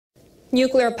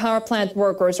Nuclear power plant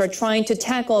workers are trying to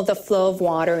tackle the flow of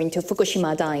water into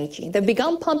Fukushima Daiichi. They've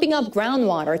begun pumping up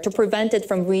groundwater to prevent it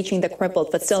from reaching the crippled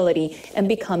facility and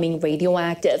becoming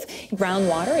radioactive.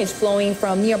 Groundwater is flowing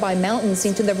from nearby mountains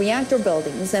into the reactor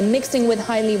buildings and mixing with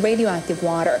highly radioactive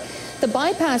water. The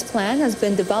bypass plan has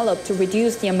been developed to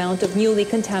reduce the amount of newly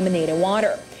contaminated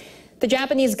water. The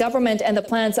Japanese government and the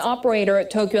plant's operator,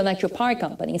 Tokyo Electric Power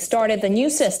Company, started the new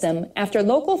system after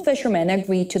local fishermen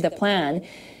agreed to the plan.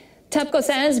 Tepco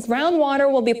says groundwater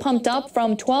will be pumped up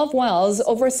from 12 wells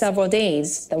over several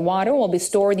days. The water will be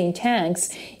stored in tanks.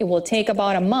 It will take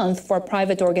about a month for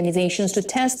private organizations to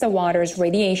test the water's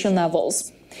radiation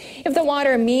levels. If the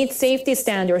water meets safety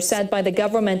standards set by the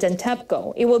government and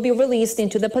Tepco, it will be released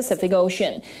into the Pacific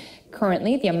Ocean.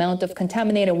 Currently, the amount of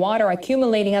contaminated water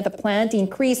accumulating at the plant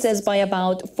increases by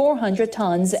about 400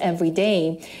 tons every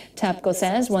day. Tepco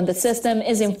says when the system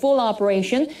is in full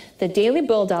operation, the daily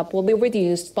buildup will be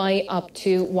reduced by up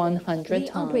to 100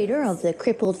 tons. The operator of the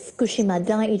crippled Fukushima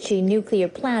Daiichi nuclear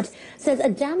plant says a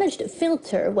damaged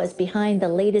filter was behind the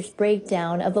latest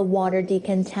breakdown of a water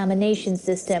decontamination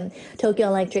system. Tokyo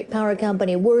Electric Power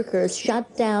Company workers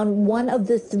shut down one of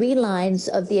the 3 lines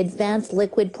of the Advanced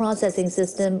Liquid Processing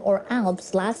System, or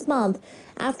ALPS, last month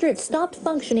after it stopped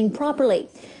functioning properly.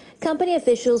 Company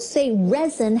officials say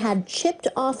resin had chipped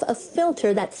off a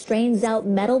filter that strains out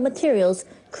metal materials,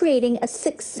 creating a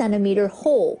 6-centimeter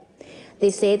hole. They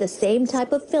say the same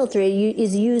type of filter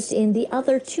is used in the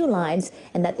other 2 lines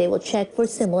and that they will check for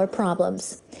similar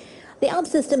problems. The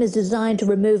ALPS system is designed to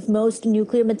remove most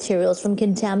nuclear materials from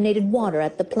contaminated water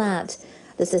at the plant.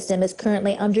 The system is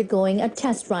currently undergoing a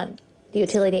test run. The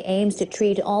utility aims to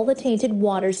treat all the tainted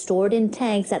water stored in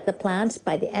tanks at the plant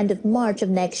by the end of March of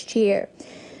next year.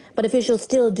 But officials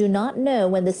still do not know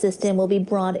when the system will be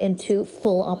brought into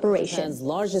full operation. Japan's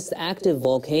largest active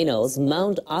volcanoes,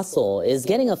 Mount Aso, is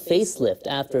getting a facelift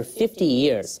after 50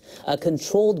 years, a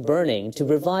controlled burning to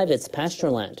revive its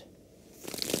pastureland.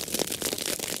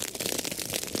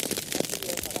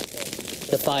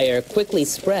 The fire quickly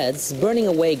spreads, burning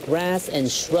away grass and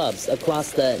shrubs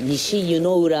across the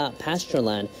Nishi-Yunoura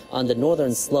pastureland on the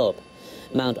northern slope.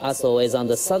 Mount Aso is on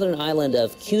the southern island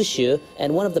of Kyushu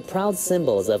and one of the proud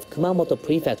symbols of Kumamoto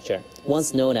Prefecture,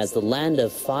 once known as the Land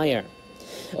of Fire.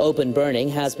 Open burning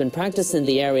has been practiced in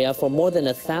the area for more than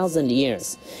 1,000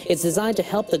 years. It's designed to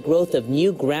help the growth of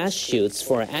new grass shoots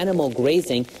for animal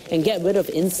grazing and get rid of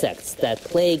insects that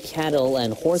plague cattle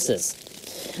and horses.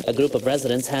 A group of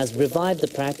residents has revived the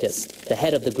practice. The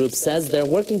head of the group says they're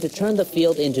working to turn the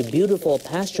field into beautiful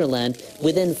pasture land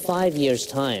within 5 years'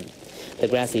 time. The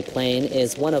grassy plain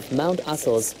is one of Mount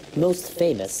Aso's most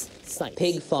famous sites.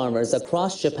 Pig farmers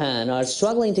across Japan are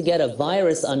struggling to get a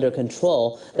virus under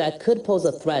control that could pose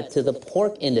a threat to the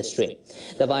pork industry.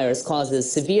 The virus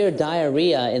causes severe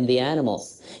diarrhea in the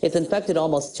animals. It's infected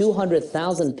almost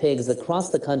 200,000 pigs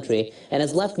across the country and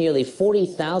has left nearly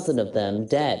 40,000 of them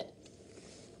dead.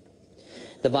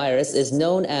 The virus is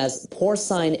known as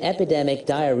porcine epidemic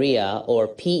diarrhea, or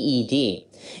PED.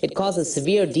 It causes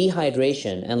severe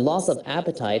dehydration and loss of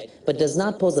appetite, but does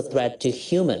not pose a threat to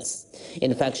humans.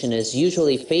 Infection is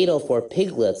usually fatal for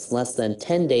piglets less than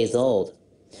 10 days old.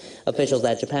 Officials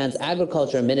at Japan's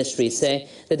Agriculture Ministry say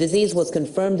the disease was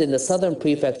confirmed in the southern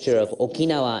prefecture of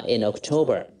Okinawa in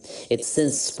October. It's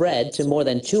since spread to more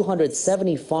than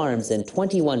 270 farms in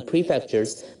 21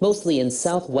 prefectures, mostly in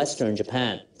southwestern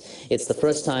Japan. It's the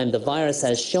first time the virus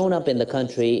has shown up in the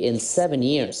country in 7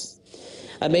 years.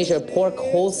 A major pork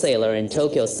wholesaler in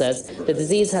Tokyo says the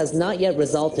disease has not yet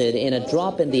resulted in a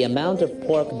drop in the amount of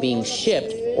pork being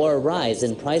shipped or a rise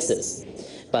in prices.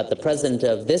 But the president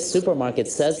of this supermarket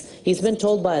says he's been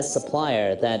told by a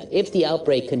supplier that if the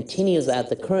outbreak continues at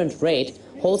the current rate,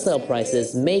 wholesale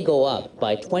prices may go up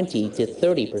by 20 to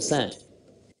 30%.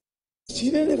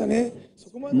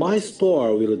 My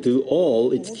store will do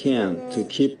all it can to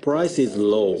keep prices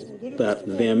low, but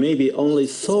there may be only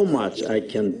so much I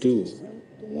can do.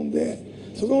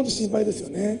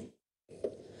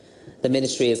 The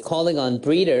ministry is calling on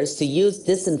breeders to use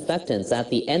disinfectants at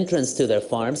the entrance to their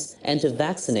farms and to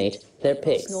vaccinate their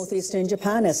pigs. Northeastern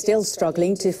Japan is still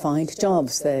struggling to find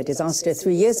jobs. The disaster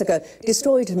 3 years ago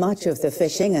destroyed much of the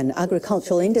fishing and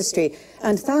agricultural industry,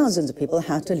 and thousands of people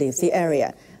had to leave the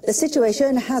area. The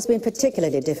situation has been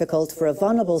particularly difficult for a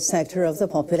vulnerable sector of the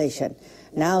population.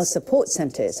 Now support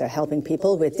centres are helping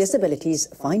people with disabilities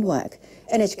find work.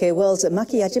 NHK World's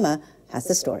Maki Yajima has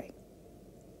the story.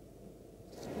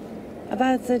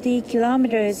 About 30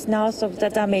 kilometers north of the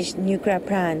damaged nuclear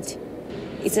plant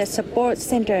is a support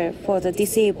center for the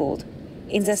disabled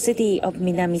in the city of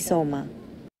Minamisoma.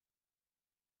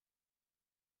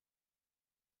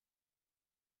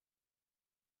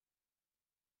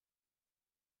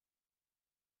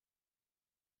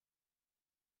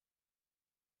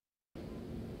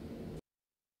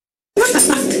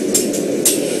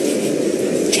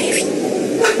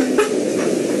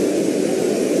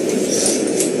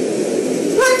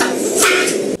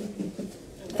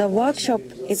 The workshop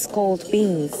is called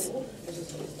Beans.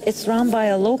 It's run by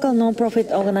a local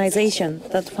non-profit organization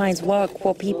that finds work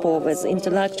for people with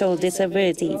intellectual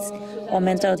disabilities or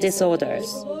mental disorders.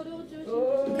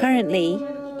 Currently,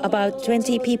 about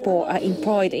 20 people are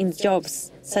employed in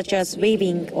jobs such as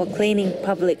weaving or cleaning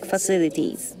public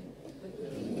facilities.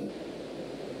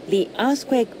 The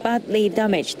earthquake badly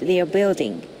damaged their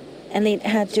building, and it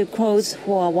had to close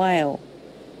for a while.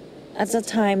 At the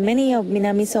time, many of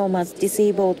Minamisoma's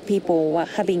disabled people were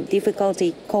having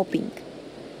difficulty coping.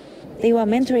 They were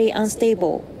mentally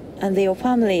unstable, and their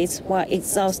families were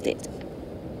exhausted.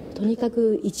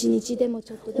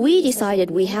 We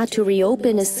decided we had to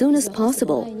reopen as soon as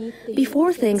possible,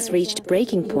 before things reached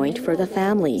breaking point for the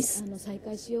families.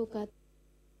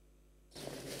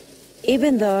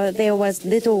 Even though there was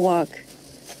little work,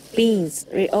 Beans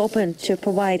reopened to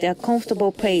provide a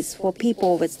comfortable place for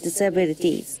people with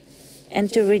disabilities and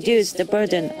to reduce the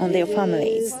burden on their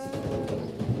families.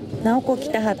 Naoko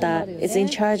Kitahata is in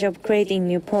charge of creating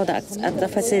new products at the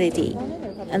facility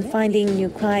and finding new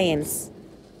clients.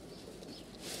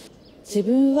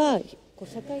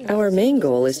 Our main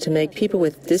goal is to make people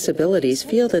with disabilities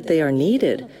feel that they are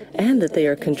needed and that they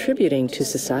are contributing to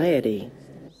society.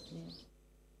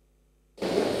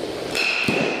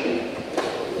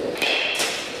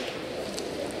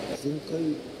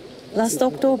 Last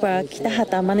October,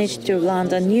 Kitahata managed to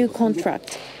land a new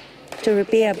contract to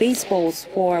repair baseballs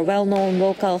for a well-known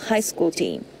local high school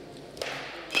team.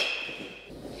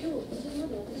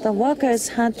 The workers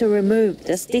had to remove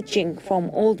the stitching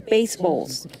from old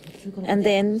baseballs and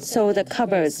then sew the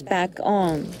covers back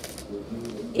on.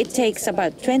 It takes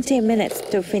about 20 minutes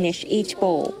to finish each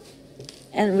ball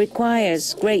and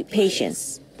requires great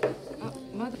patience.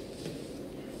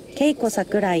 Keiko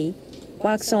Sakurai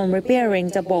works on repairing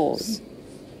the balls.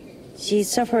 She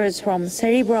suffers from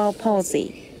cerebral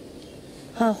palsy.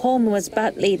 Her home was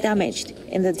badly damaged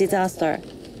in the disaster,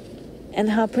 and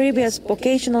her previous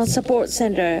vocational support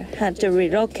center had to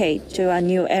relocate to a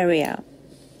new area.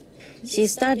 She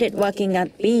started working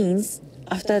at Beans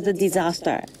after the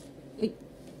disaster.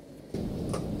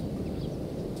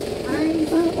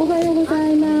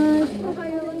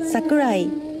 Sakurai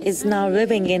is now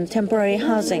living in temporary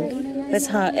housing with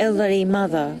her elderly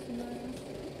mother.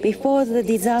 Before the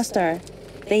disaster,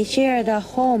 they shared a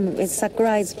home with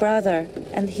Sakurai's brother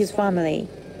and his family,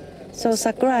 so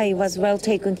Sakurai was well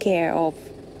taken care of.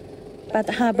 But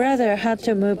her brother had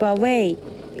to move away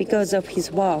because of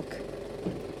his work.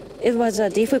 It was a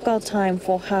difficult time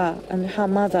for her and her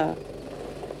mother.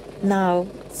 Now,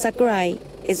 Sakurai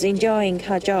is enjoying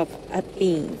her job at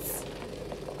Beans.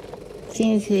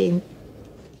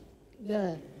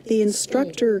 The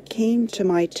instructor came to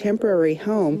my temporary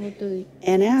home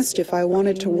and asked if I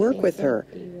wanted to work with her.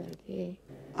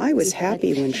 I was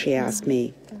happy when she asked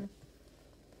me.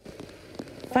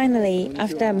 Finally,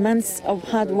 after months of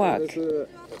hard work,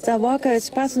 the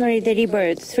workers personally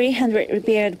delivered 300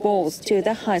 repaired balls to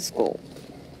the high school.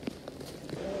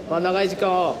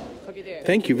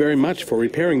 Thank you very much for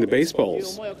repairing the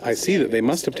baseballs. I see that they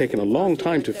must have taken a long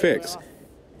time to fix.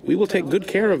 We will take good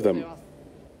care of them.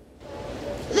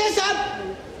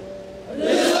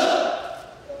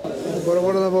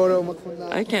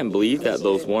 I can't believe that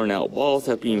those worn-out balls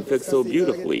have been fixed so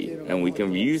beautifully, and we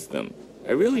can reuse them.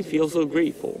 I really feel so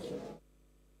grateful.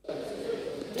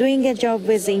 Doing a job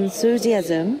with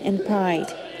enthusiasm and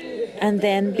pride, and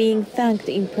then being thanked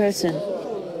in person.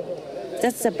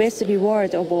 That's the best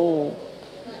reward of all.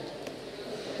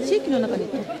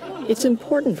 It's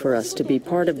important for us to be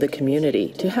part of the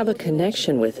community, to have a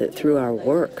connection with it through our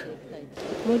work.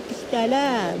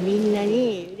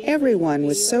 Everyone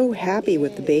was so happy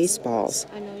with the baseballs.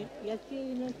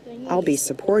 I'll be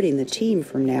supporting the team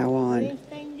from now on.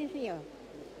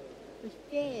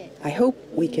 I hope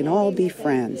we can all be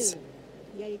friends.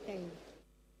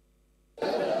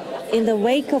 In the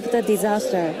wake of the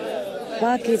disaster,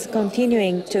 work is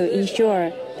continuing to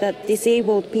ensure that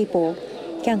disabled people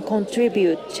can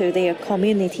contribute to their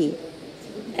community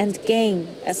and gain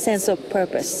a sense of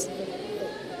purpose.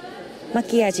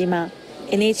 Makiyajima,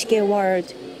 NHK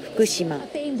World, Fukushima. A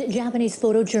famed Japanese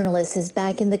photojournalist is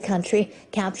back in the country,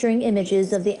 capturing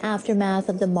images of the aftermath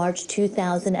of the March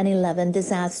 2011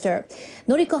 disaster.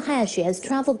 Noriko Hayashi has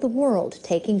traveled the world,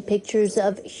 taking pictures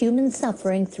of human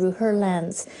suffering through her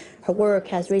lens. Her work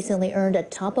has recently earned a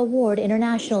top award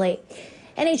internationally.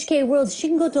 NHK World's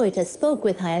Shingo Doita spoke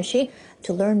with Hayashi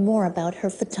to learn more about her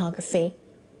photography.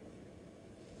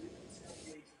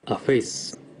 A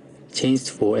face changed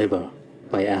forever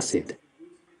by acid.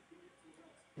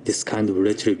 This kind of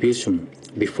retribution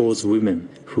befalls women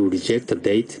who reject a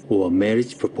date or a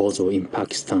marriage proposal in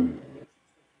Pakistan.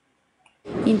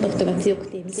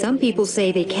 Some people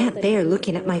say they can't bear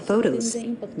looking at my photos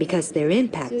because their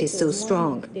impact is so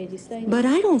strong. But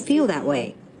I don't feel that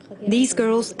way. These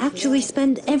girls actually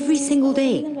spend every single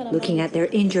day looking at their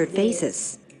injured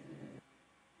faces.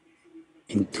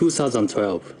 In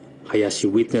 2012, Hayashi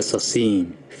witnessed a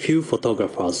scene few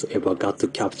photographers ever got to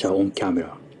capture on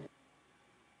camera.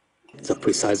 The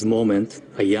precise moment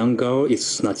a young girl is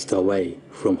snatched away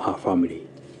from her family.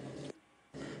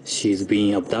 She is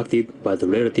being abducted by the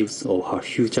relatives of her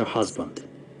future husband.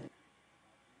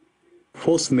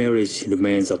 Forced marriage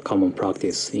remains a common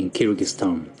practice in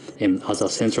Kyrgyzstan and other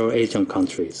Central Asian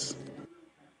countries.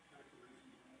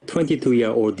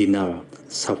 22-year-old Dinara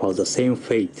suffered the same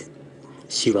fate.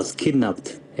 She was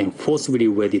kidnapped and forcibly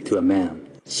wedded to a man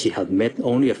she had met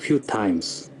only a few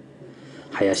times.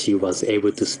 Hayashi was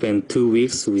able to spend 2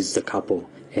 weeks with the couple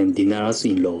and Dinara's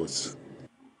in-laws.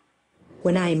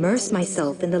 When I immerse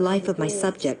myself in the life of my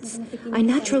subjects, I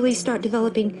naturally start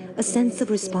developing a sense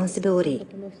of responsibility.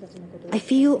 I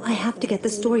feel I have to get the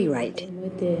story right.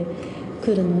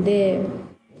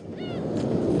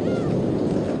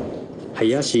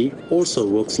 Hayashi also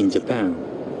works in Japan.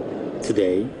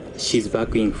 Today, she's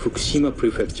back in Fukushima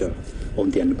Prefecture on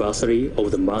the anniversary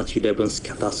of the March 11th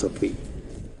catastrophe.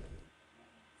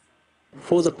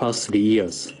 For the past 3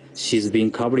 years, she's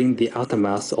been covering the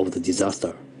aftermath of the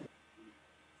disaster.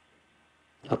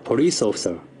 A police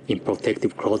officer in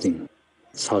protective clothing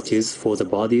searches for the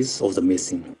bodies of the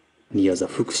missing near the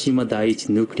Fukushima Daiichi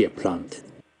nuclear plant.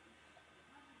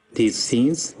 These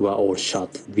scenes were all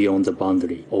shot beyond the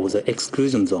boundary of the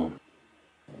exclusion zone.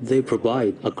 They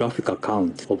provide a graphic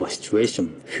account of a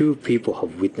situation few people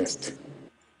have witnessed.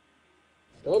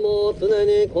 3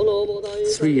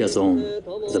 years on,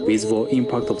 the visible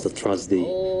impact of the tragedy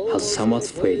has somewhat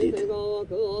faded.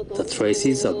 The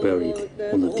traces are buried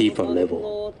on a deeper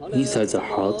level, inside the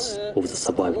hearts of the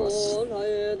survivors.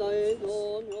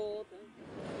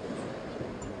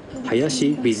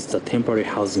 Hayashi visits a temporary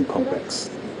housing complex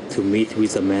to meet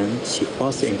with a man she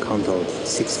first encountered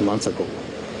 6 months ago.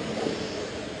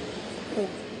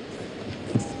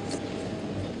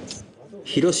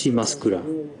 Hiroshi Masakura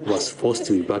was forced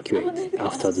to evacuate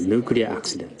after the nuclear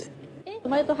accident.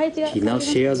 He now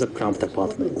shares a cramped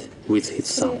apartment with his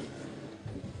son.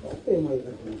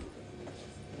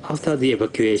 After the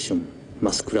evacuation,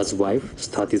 Masakura's wife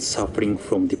started suffering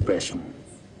from depression.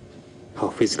 Her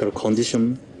physical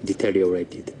condition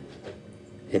deteriorated,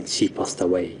 and she passed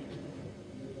away.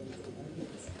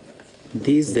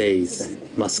 These days,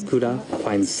 Masakura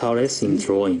finds solace in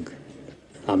drawing.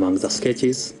 Among the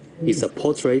sketches is a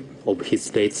portrait of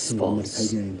his late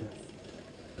spouse.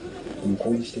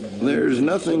 There's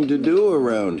nothing to do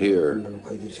around here.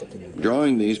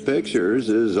 Drawing these pictures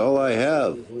is all I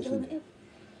have.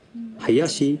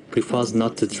 Hayashi prefers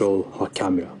not to draw her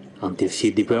camera until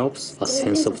she develops a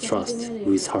sense of trust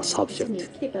with her subject.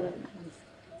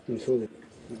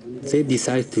 They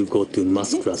decide to go to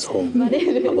Masakura's home,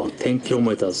 about 10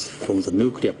 kilometers from the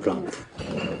nuclear plant.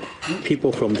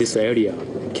 People from this area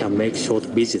can make short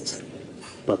visits,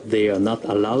 but they are not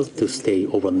allowed to stay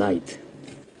overnight.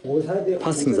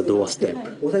 Passing the doorstep,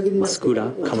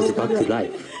 Masakura comes back to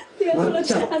life.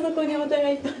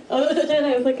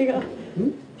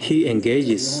 He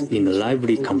engages in a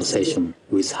lively conversation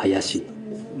with Hayashi.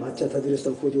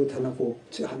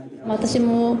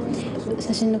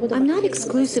 I'm not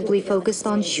exclusively focused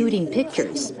on shooting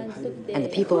pictures, and the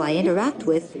people I interact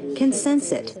with can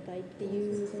sense it.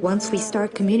 Once we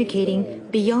start communicating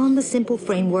beyond the simple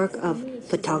framework of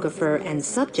photographer and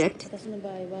subject,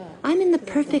 I'm in the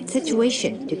perfect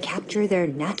situation to capture their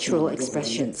natural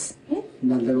expressions.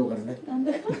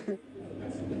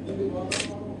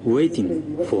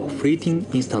 Waiting for a fleeting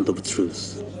instant of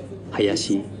truth,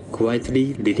 Hayashi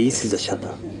quietly releases the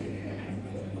shutter.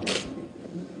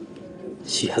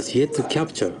 She has yet to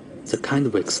capture the kind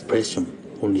of expression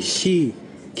only she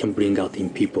can bring out in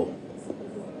people.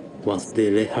 Once they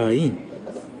let her in,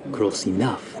 close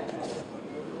enough,